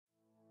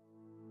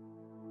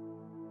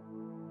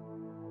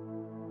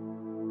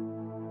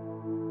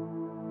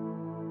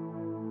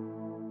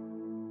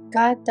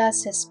God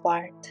does His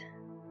part,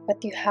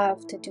 but you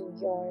have to do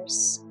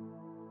yours.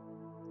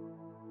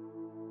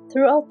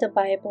 Throughout the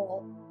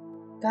Bible,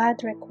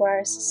 God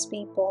requires His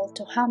people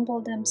to humble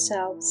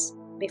themselves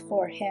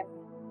before Him.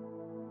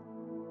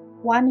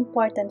 One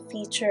important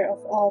feature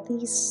of all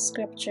these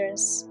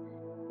scriptures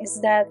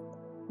is that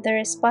the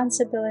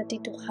responsibility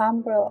to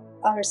humble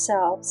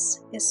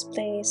ourselves is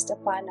placed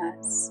upon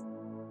us.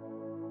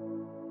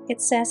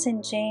 It says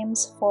in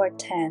James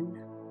 4:10,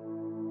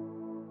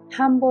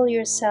 "Humble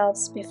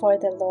yourselves before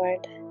the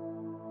Lord,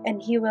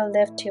 and He will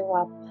lift you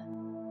up."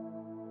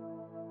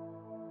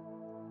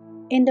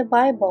 In the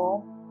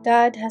Bible,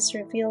 God has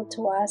revealed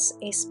to us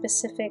a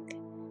specific,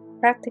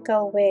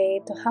 practical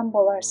way to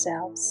humble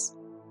ourselves: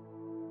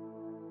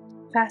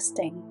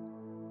 fasting.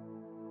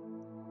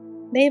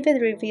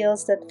 David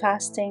reveals that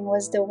fasting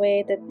was the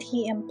way that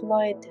he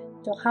employed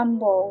to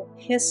humble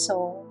his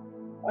soul,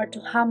 or to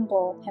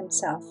humble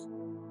himself.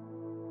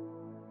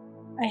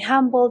 "I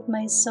humbled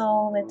my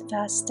soul with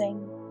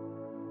fasting."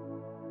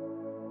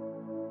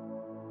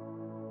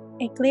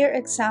 A clear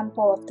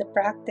example of the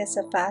practice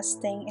of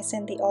fasting is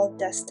in the Old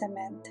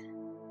Testament.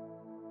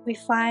 We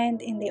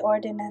find in the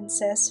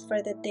ordinances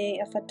for the Day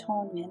of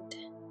Atonement,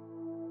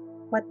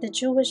 what the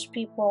Jewish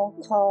people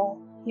call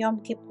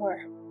Yom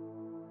Kippur.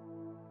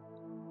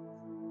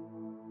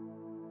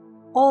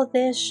 "All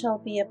this shall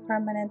be a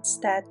permanent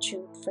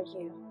statute for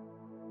you.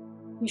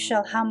 You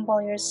shall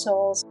humble your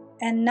souls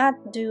and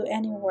not do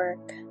any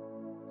work,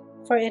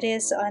 for it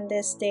is on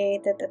this day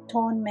that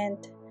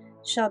atonement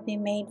shall be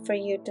made for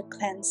you to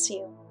cleanse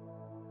you.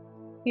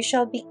 You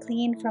shall be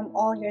clean from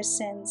all your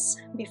sins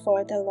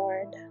before the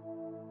Lord."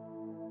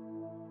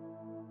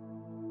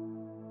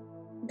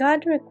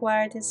 God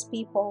required His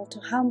people to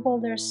humble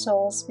their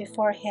souls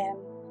before Him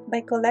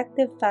by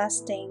collective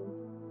fasting,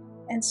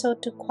 and so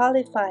to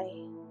qualify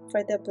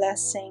for the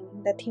blessing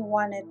that He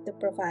wanted to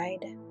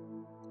provide.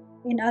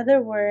 In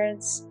other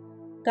words,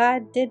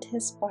 God did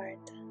His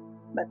part,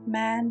 but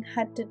man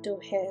had to do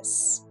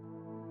his.